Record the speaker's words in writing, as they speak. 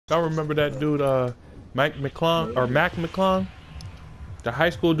Y'all remember that dude, Mac McClung? The high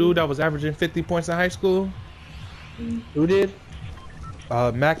school dude that was averaging 50 points in high school? Who did?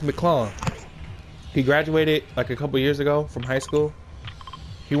 Mac McClung. He graduated like a couple years ago from high school.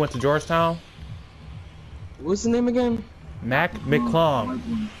 He went to Georgetown. What's the name again? Mac McClung.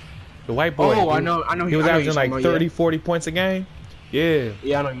 The white boy. Oh, I know. He was averaging like 30, 40 points a game. Yeah.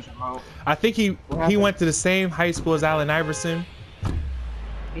 Yeah, I know you're talking about. I think he went to the same high school as Allen Iverson.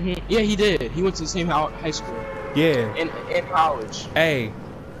 Yeah, he did. He went to the same high school. Yeah. In college. Hey,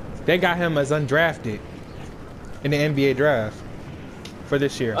 they got him as undrafted in the NBA draft for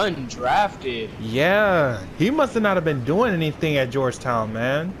this year. Undrafted? Yeah. He must have not been doing anything at Georgetown,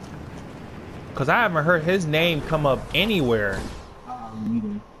 man. Because I haven't heard his name come up anywhere.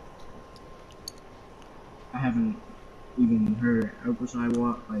 Neither. I haven't even heard Upper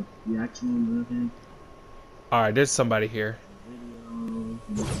Sidewalk, like, reaction or nothing. Alright, there's somebody here.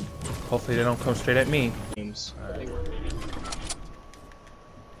 Hopefully they don't come straight at me. Right.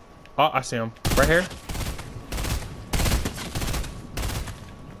 Oh, I see him. Right here.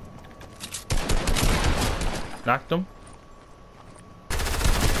 Knocked him.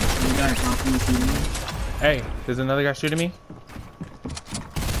 Hey, there's another guy shooting me.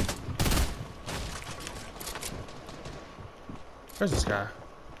 Where's this guy?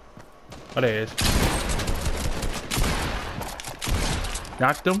 Oh, there he is.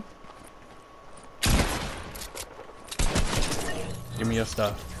 Knocked him. Give me your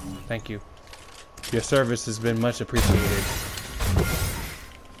stuff. Thank you. Your service has been much appreciated.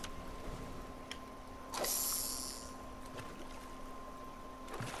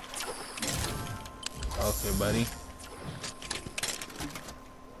 Okay, buddy.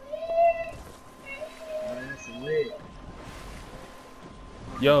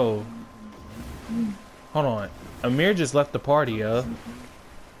 Yo. Hold on. Amir just left the party, yo.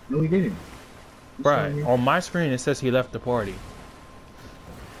 No, he didn't. Right. On my screen, it says he left the party.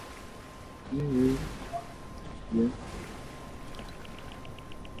 Yeah.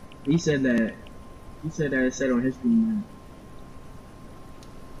 He said that it said on his screen.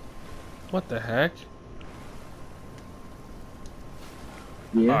 What the heck?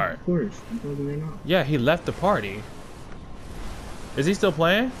 Yeah, Alright. of course. I'm totally right now. Yeah, he left the party. Is he still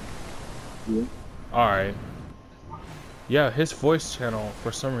playing? Yeah. Alright. Yeah, his voice channel,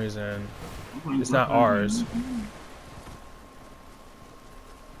 for some reason, it's not ours.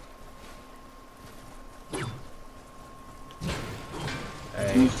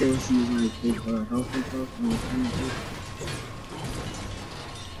 Hey.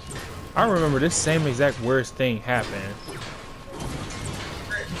 I remember this same exact worst thing happened.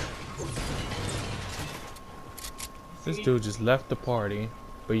 This dude just left the party,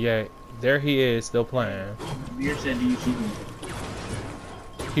 but yet there he is still playing. Amir said, do you see him?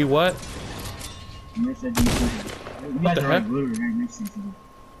 He what? Amir said, do you see him? What the heck? Right next to each other.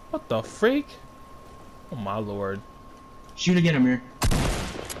 What the freak? Oh my lord. Shoot again, Amir.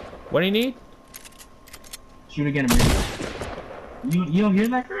 What do you need? Shoot again, Amir. You don't hear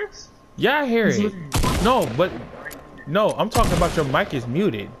that, Chris? Yeah, I hear it. No, but no, I'm talking about your mic is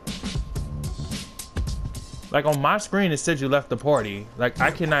muted. Like on my screen, it said you left the party. Like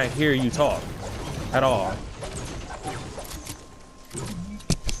I cannot hear you talk at all.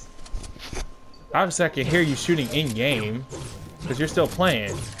 Obviously, I can hear you shooting in game because you're still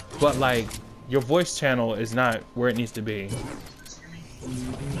playing, but like your voice channel is not where it needs to be.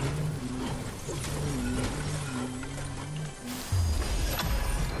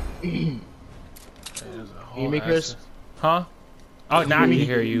 Can you hear me, Chris? Huh? Oh, now I can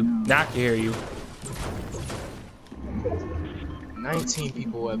hear you. Now I can hear you. 19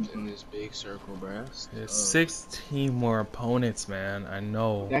 people left in this big circle, bruh. There's 16 more opponents, man. I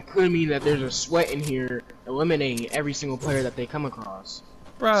know. That could mean that there's a sweat in here eliminating every single player that they come across.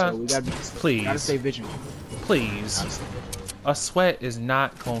 Bruh, so we gotta please. Gotta stay vigilant. Please. A sweat is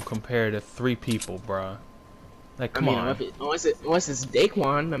not gonna compare to 3 people, bruh. Like, come on. Unless it's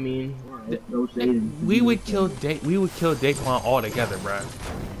Daquan, I mean, we would kill Daquan all together, bruh.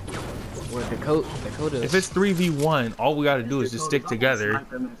 Or Dakota. If it's 3v1, all we gotta do is just stick together.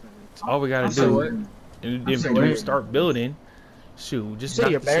 All we gotta do. And if you start building, shoot, just. You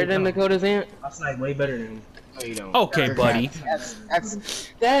say you're better than Dakota's aunt? I'm like way better than him. No, you don't. Okay, buddy.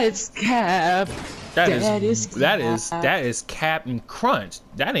 That's cap. That is cap and crunch.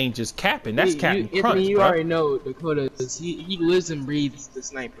 That ain't just capping. That's cap and crunch. Anthony, you bro. already know Dakota. He lives and breathes the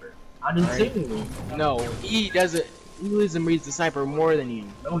sniper. I didn't say anything. No, he doesn't. He lives and breathes the sniper more than you.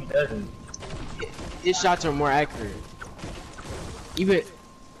 No, he doesn't. His shots are more accurate. Even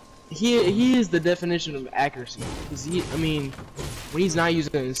he is the definition of accuracy. Cause I mean, when he's not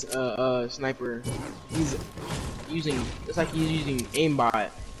using sniper, he's using. It's like he's using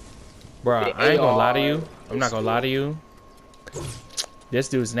aimbot. Bruh, I ain't gonna lie to you. I'm not gonna lie to you. This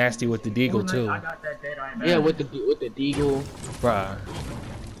dude's nasty with the deagle too. Yeah, with the deagle. Bruh.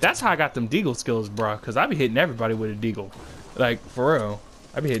 That's how I got them deagle skills, bruh. Cause I be hitting everybody with a deagle. Like, for real.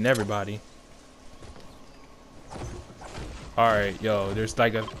 I be hitting everybody. Alright, yo, there's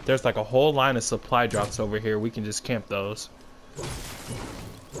like a whole line of supply drops over here. We can just camp those.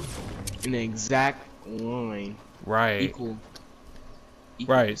 In the exact line. Right. Equal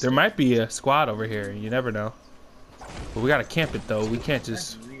Right. There might be a squad over here. You never know. But we gotta camp it though. We can't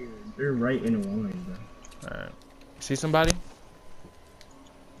just. They're right in a line, bro. Alright. See somebody?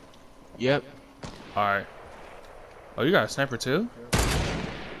 Yep. Alright. Oh, you got a sniper too?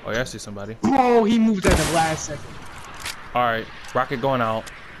 Oh yeah, I see somebody. Oh, he moved at the last second. Alright, rocket going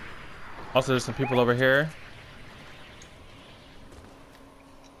out. Also, there's some people over here.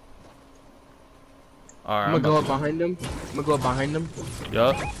 Alright, I'm gonna go up behind them.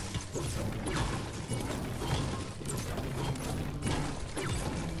 Yup.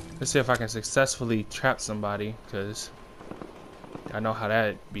 Let's see if I can successfully trap somebody, because I know how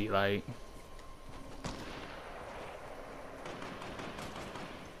that be like.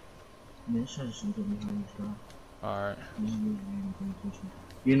 Alright.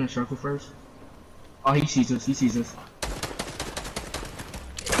 You in a circle first? Oh, he sees us. He sees us.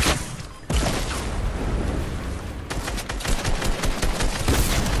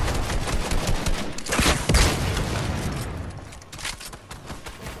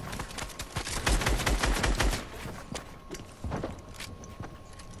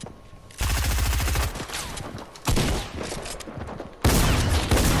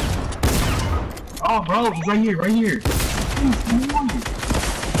 Oh, bro, he's right here, right here. Come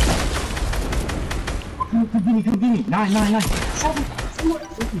get me. Nine.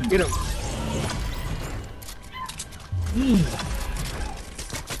 Get him.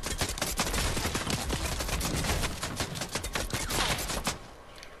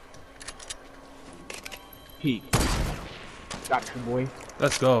 Pete. Got you, boy.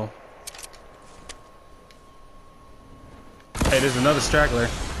 Let's go. Hey, there's another straggler.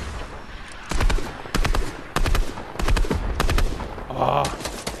 Oh.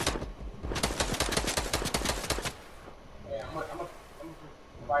 Yeah, I'm gonna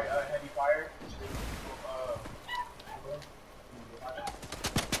provide heavy fire.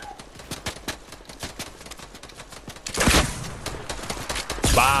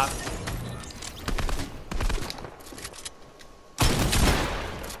 Bob.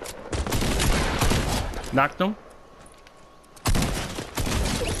 Knocked him.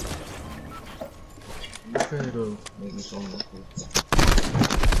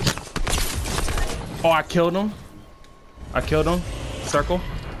 Oh, I killed him. Circle.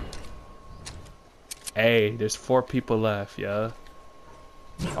 Hey, there's 4 people left, yeah.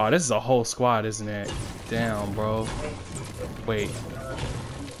 Oh, this is a whole squad, isn't it? Damn, bro. Wait.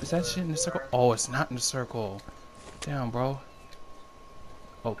 Is that shit in the circle? Oh, it's not in the circle. Damn, bro.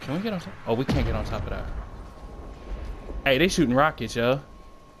 Oh, can we get on top? Oh, we can't get on top of that. Hey, they shooting rockets, yo.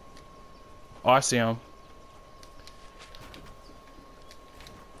 Oh, I see them.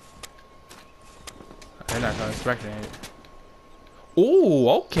 They're not gonna expect it. Ooh,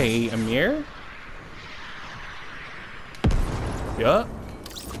 okay, Amir. Yup.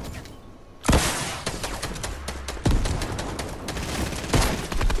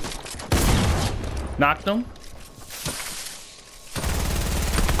 Knocked him.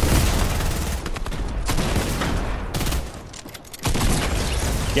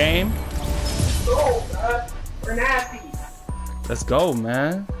 Game. Oh, we're nasty. Let's go,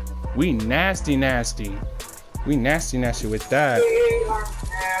 man. We nasty. We nasty with that.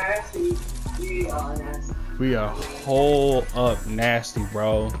 We are nasty. We are whole up nasty,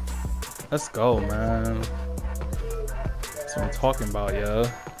 bro. Let's go, man. That's what I'm talking about, yo.